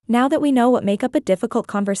Now that we know what make up a difficult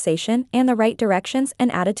conversation and the right directions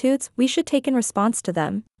and attitudes we should take in response to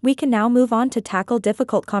them, we can now move on to tackle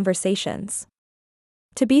difficult conversations.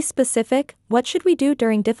 To be specific, what should we do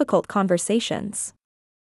during difficult conversations?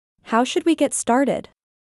 How should we get started?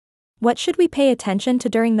 What should we pay attention to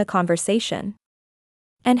during the conversation?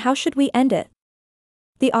 And how should we end it?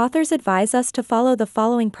 The authors advise us to follow the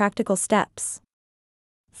following practical steps.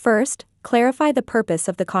 First, clarify the purpose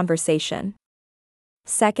of the conversation.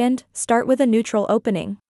 Second, start with a neutral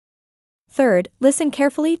opening. Third, listen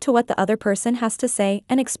carefully to what the other person has to say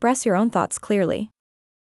and express your own thoughts clearly.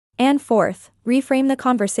 And fourth, reframe the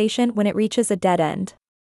conversation when it reaches a dead end.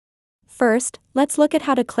 First, let's look at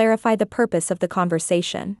how to clarify the purpose of the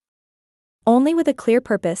conversation. Only with a clear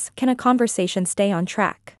purpose can a conversation stay on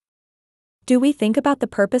track. Do we think about the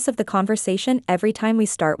purpose of the conversation every time we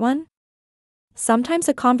start one? Sometimes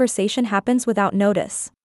a conversation happens without notice.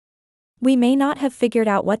 We may not have figured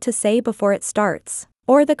out what to say before it starts,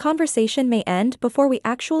 or the conversation may end before we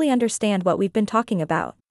actually understand what we've been talking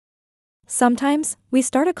about. Sometimes, we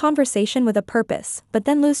start a conversation with a purpose, but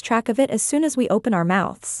then lose track of it as soon as we open our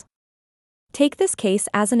mouths. Take this case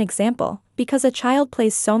as an example, because a child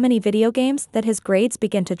plays so many video games that his grades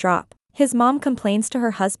begin to drop. His mom complains to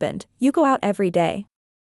her husband, "You go out every day."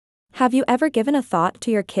 Have you ever given a thought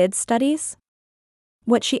to your kid's studies?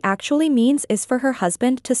 What she actually means is for her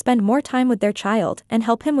husband to spend more time with their child and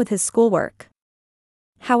help him with his schoolwork.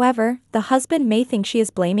 However, the husband may think she is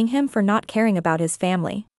blaming him for not caring about his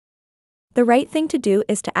family. The right thing to do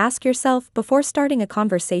is to ask yourself before starting a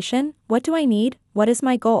conversation, what do I need, what is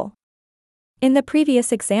my goal? In the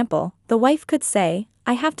previous example, the wife could say,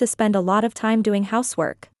 I have to spend a lot of time doing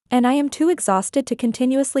housework, and I am too exhausted to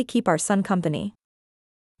continuously keep our son company.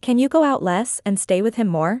 Can you go out less and stay with him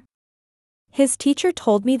more? His teacher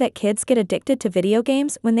told me that kids get addicted to video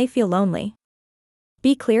games when they feel lonely.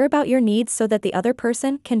 Be clear about your needs so that the other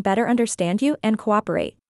person can better understand you and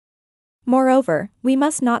cooperate. Moreover, we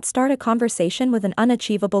must not start a conversation with an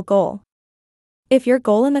unachievable goal. If your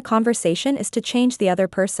goal in the conversation is to change the other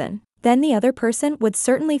person, then the other person would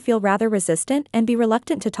certainly feel rather resistant and be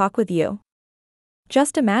reluctant to talk with you.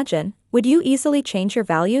 Just imagine, would you easily change your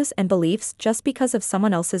values and beliefs just because of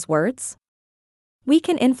someone else's words? We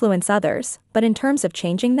can influence others, but in terms of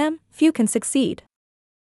changing them, few can succeed.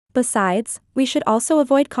 Besides, we should also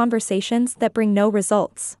avoid conversations that bring no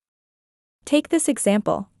results. Take this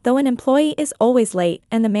example, though an employee is always late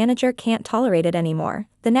and the manager can't tolerate it anymore,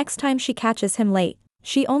 the next time she catches him late,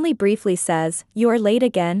 she only briefly says, "You are late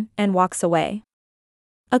again," and walks away.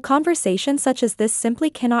 A conversation such as this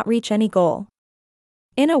simply cannot reach any goal.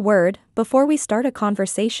 In a word, before we start a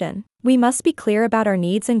conversation, we must be clear about our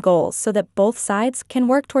needs and goals so that both sides can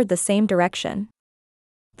work toward the same direction.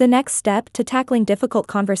 The next step to tackling difficult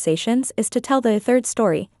conversations is to tell the third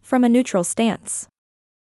story, from a neutral stance.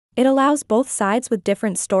 It allows both sides with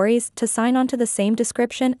different stories to sign on to the same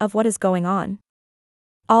description of what is going on.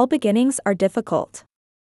 All beginnings are difficult.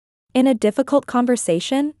 In a difficult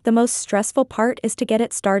conversation, the most stressful part is to get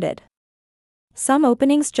it started. Some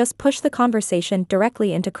openings just push the conversation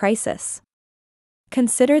directly into crisis.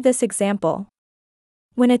 Consider this example.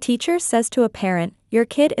 When a teacher says to a parent, "Your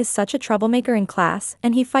kid is such a troublemaker in class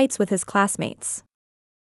and he fights with his classmates.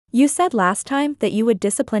 You said last time that you would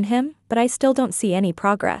discipline him, but I still don't see any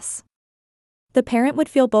progress." The parent would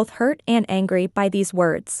feel both hurt and angry by these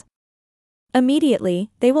words. Immediately,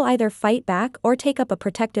 they will either fight back or take up a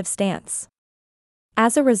protective stance.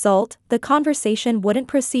 As a result, the conversation wouldn't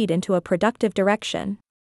proceed into a productive direction.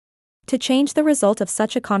 To change the result of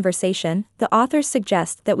such a conversation, the authors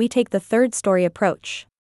suggest that we take the third story approach.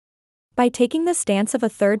 By taking the stance of a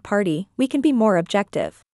third party, we can be more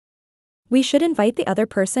objective. We should invite the other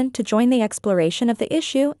person to join the exploration of the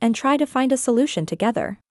issue and try to find a solution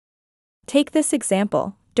together. Take this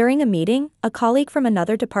example. During a meeting, a colleague from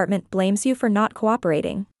another department blames you for not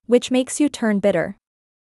cooperating, which makes you turn bitter.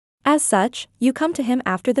 As such, you come to him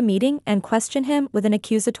after the meeting and question him with an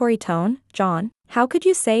accusatory tone, "John, how could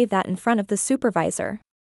you say that in front of the supervisor?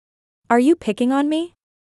 Are you picking on me?"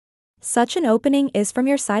 Such an opening is from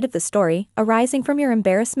your side of the story, arising from your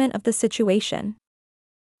embarrassment of the situation.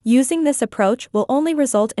 Using this approach will only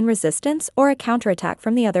result in resistance or a counterattack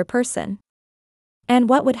from the other person. And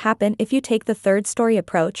what would happen if you take the third story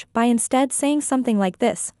approach by instead saying something like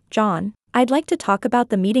this, "John, I'd like to talk about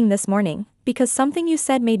the meeting this morning, because something you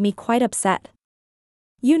said made me quite upset.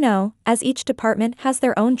 You know, as each department has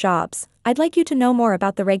their own jobs, I'd like you to know more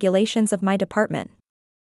about the regulations of my department.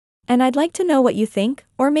 And I'd like to know what you think,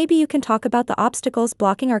 or maybe you can talk about the obstacles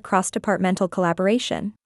blocking our cross-departmental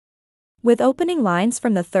collaboration." With opening lines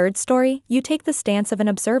from the third story, you take the stance of an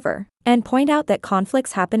observer and point out that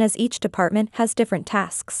conflicts happen as each department has different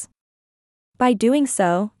tasks. By doing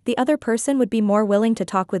so, the other person would be more willing to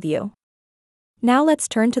talk with you. Now let's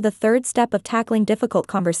turn to the third step of tackling difficult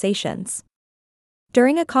conversations.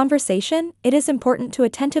 During a conversation, it is important to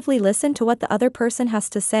attentively listen to what the other person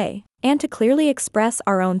has to say, and to clearly express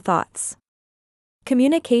our own thoughts.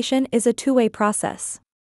 Communication is a two-way process.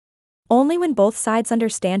 Only when both sides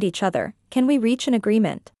understand each other can we reach an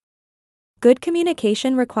agreement. Good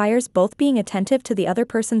communication requires both being attentive to the other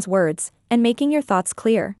person's words and making your thoughts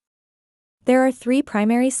clear. There are 3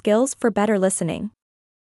 primary skills for better listening.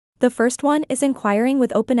 The first one is inquiring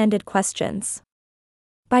with open-ended questions.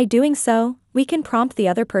 By doing so, we can prompt the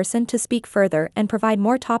other person to speak further and provide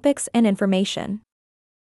more topics and information.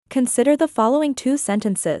 Consider the following 2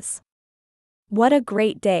 sentences. What a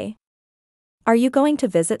great day. Are you going to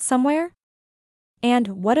visit somewhere?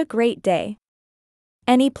 And what a great day.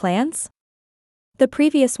 Any plans? The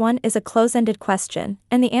previous one is a close-ended question,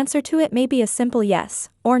 and the answer to it may be a simple yes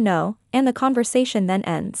or no, and the conversation then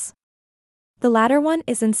ends. The latter one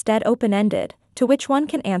is instead open-ended, to which one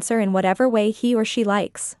can answer in whatever way he or she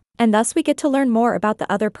likes, and thus we get to learn more about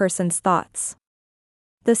the other person's thoughts.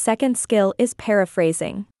 The second skill is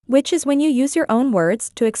paraphrasing, which is when you use your own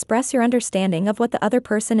words to express your understanding of what the other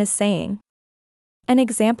person is saying. An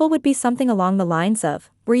example would be something along the lines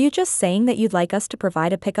of, "Were you just saying that you'd like us to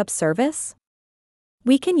provide a pickup service?"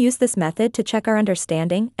 We can use this method to check our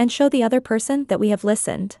understanding and show the other person that we have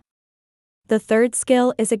listened. The third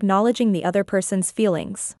skill is acknowledging the other person's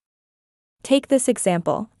feelings. Take this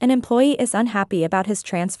example: an employee is unhappy about his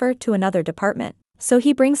transfer to another department, so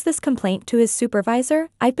he brings this complaint to his supervisor.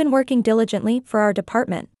 "I've been working diligently for our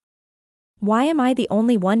department. Why am I the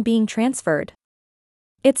only one being transferred?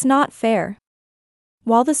 It's not fair."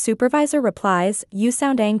 While the supervisor replies, "You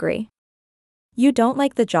sound angry. You don't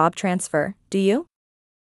like the job transfer, do you?"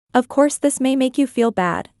 Of course, this may make you feel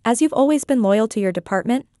bad, as you've always been loyal to your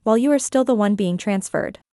department, while you are still the one being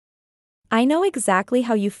transferred. I know exactly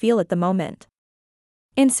how you feel at the moment.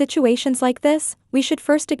 In situations like this, we should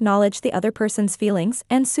first acknowledge the other person's feelings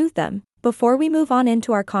and soothe them, before we move on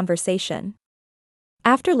into our conversation.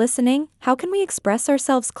 After listening, how can we express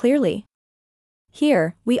ourselves clearly?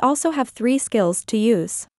 Here, we also have 3 skills to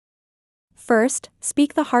use. First,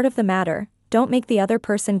 speak the heart of the matter, don't make the other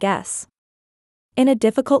person guess. In a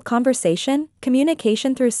difficult conversation,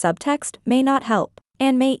 communication through subtext may not help,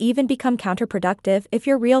 and may even become counterproductive if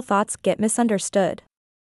your real thoughts get misunderstood.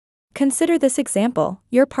 Consider this example: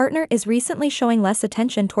 your partner is recently showing less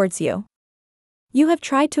attention towards you. You have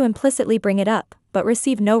tried to implicitly bring it up, but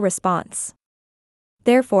receive no response.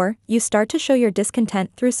 Therefore, you start to show your discontent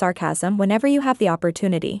through sarcasm whenever you have the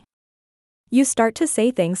opportunity. You start to say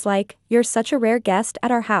things like, "You're such a rare guest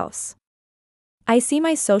at our house. I see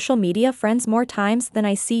my social media friends more times than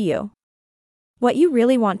I see you." What you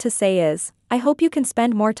really want to say is, "I hope you can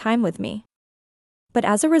spend more time with me." But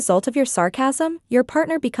as a result of your sarcasm, your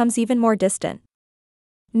partner becomes even more distant.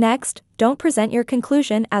 Next, don't present your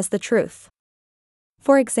conclusion as the truth.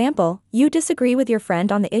 For example, you disagree with your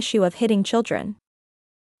friend on the issue of hitting children.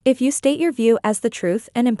 If you state your view as the truth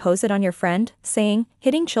and impose it on your friend, saying,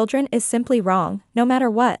 "Hitting children is simply wrong, no matter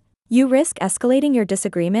what," you risk escalating your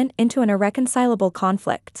disagreement into an irreconcilable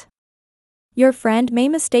conflict. Your friend may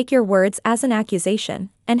mistake your words as an accusation,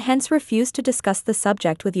 and hence refuse to discuss the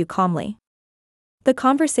subject with you calmly. The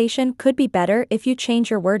conversation could be better if you change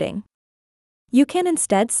your wording. You can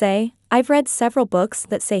instead say, "I've read several books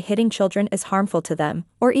that say hitting children is harmful to them,"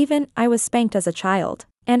 or even, "I was spanked as a child,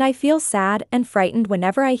 and I feel sad and frightened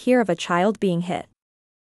whenever I hear of a child being hit."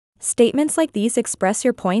 Statements like these express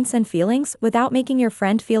your points and feelings without making your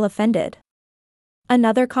friend feel offended.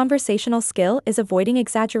 Another conversational skill is avoiding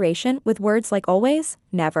exaggeration with words like always,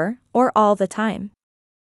 never, or all the time.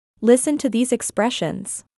 Listen to these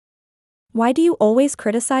expressions. "Why do you always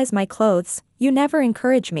criticize my clothes? You never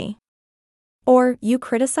encourage me." Or, "You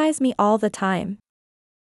criticize me all the time."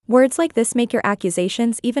 Words like this make your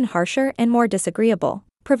accusations even harsher and more disagreeable,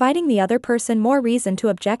 providing the other person more reason to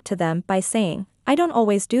object to them by saying, "I don't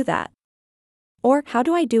always do that." Or, "How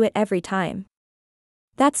do I do it every time?"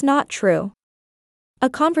 That's not true. A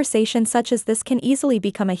conversation such as this can easily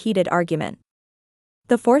become a heated argument.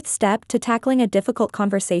 The fourth step to tackling a difficult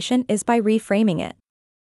conversation is by reframing it.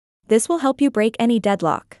 This will help you break any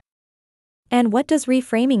deadlock. And what does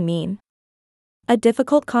reframing mean? A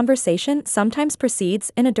difficult conversation sometimes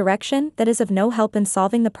proceeds in a direction that is of no help in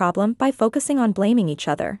solving the problem by focusing on blaming each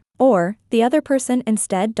other, or the other person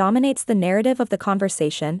instead dominates the narrative of the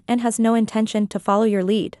conversation and has no intention to follow your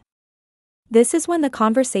lead. This is when the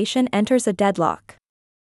conversation enters a deadlock.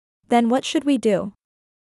 Then what should we do?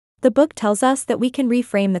 The book tells us that we can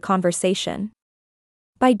reframe the conversation.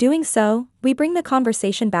 By doing so, we bring the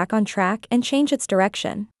conversation back on track and change its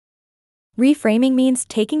direction. Reframing means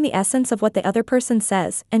taking the essence of what the other person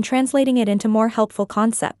says and translating it into more helpful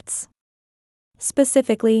concepts.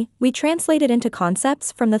 Specifically, we translate it into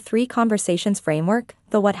concepts from the 3 conversations framework: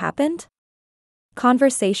 the what happened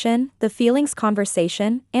conversation, the feelings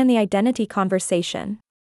conversation, and the identity conversation.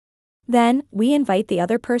 Then, we invite the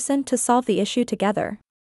other person to solve the issue together.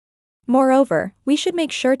 Moreover, we should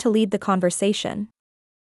make sure to lead the conversation.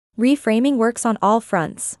 Reframing works on all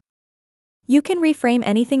fronts. You can reframe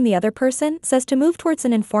anything the other person says to move towards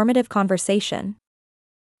an informative conversation.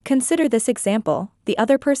 Consider this example: the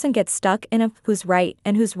other person gets stuck in a who's right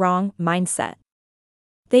and who's wrong mindset.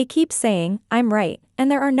 They keep saying, I'm right,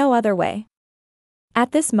 and there are no other way.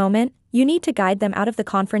 At this moment, you need to guide them out of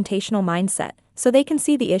the confrontational mindset, so they can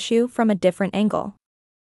see the issue from a different angle.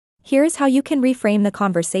 Here's how you can reframe the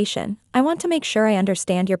conversation: I want to make sure I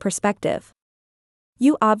understand your perspective.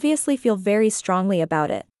 You obviously feel very strongly about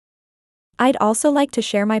it. I'd also like to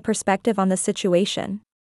share my perspective on the situation.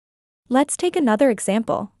 Let's take another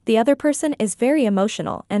example. The other person is very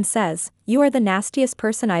emotional and says, you are the nastiest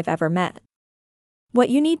person I've ever met. What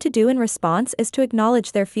you need to do in response is to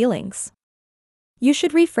acknowledge their feelings. You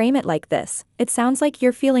should reframe it like this: it sounds like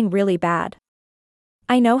you're feeling really bad.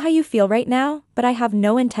 I know how you feel right now, but I have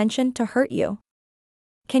no intention to hurt you.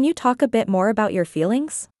 Can you talk a bit more about your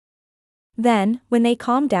feelings? Then, when they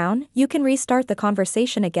calm down, you can restart the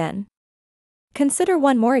conversation again. Consider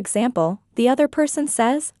one more example. The other person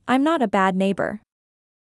says, I'm not a bad neighbor.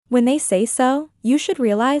 When they say so, you should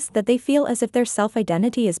realize that they feel as if their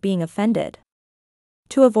self-identity is being offended.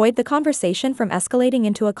 To avoid the conversation from escalating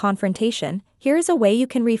into a confrontation, here is a way you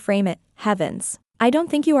can reframe it: heavens, I don't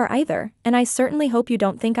think you are either, and I certainly hope you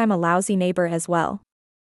don't think I'm a lousy neighbor as well.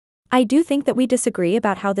 I do think that we disagree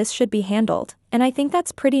about how this should be handled, and I think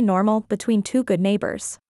that's pretty normal between 2 good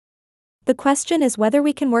neighbors. The question is whether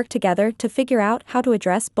we can work together to figure out how to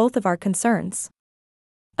address both of our concerns.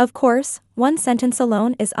 Of course, one sentence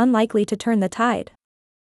alone is unlikely to turn the tide.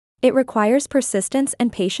 It requires persistence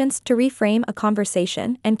and patience to reframe a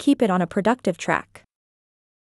conversation and keep it on a productive track.